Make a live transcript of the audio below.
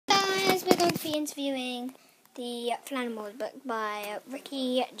going to be interviewing the Flanimals book by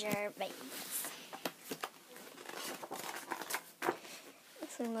Ricky Gervais.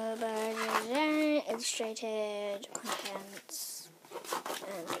 Illustrated contents,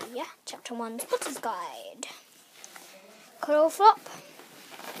 and yeah, chapter 1, Spotter's Guide. Colour flop,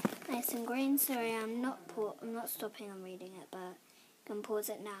 nice and green. Sorry, I'm not stopping on reading it, but you can pause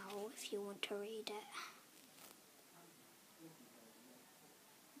it now if you want to read it.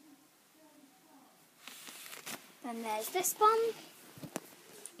 Then there's this one,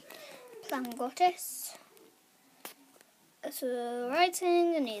 Plum Goddess. So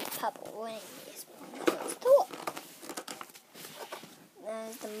writing and needs purple. And this one is thought.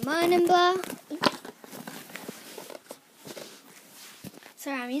 There's the Morning Blur.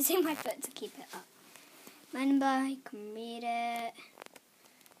 Sorry, I'm using my foot to keep it up. Morning Blur, you can read it.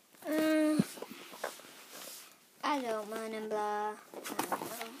 Adult Morning Blur.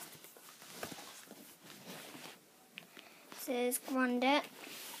 This is Grundit.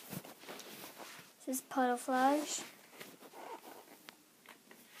 This is Puddleflash.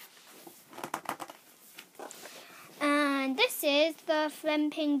 And this is the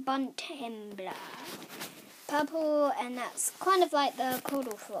Flemping Bunt Himbler. Purple, and that's kind of like the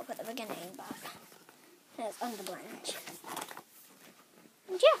caudal flop at the beginning, but it's underblanch.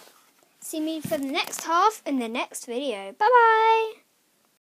 And yeah, see me for the next half in the next video. Bye bye!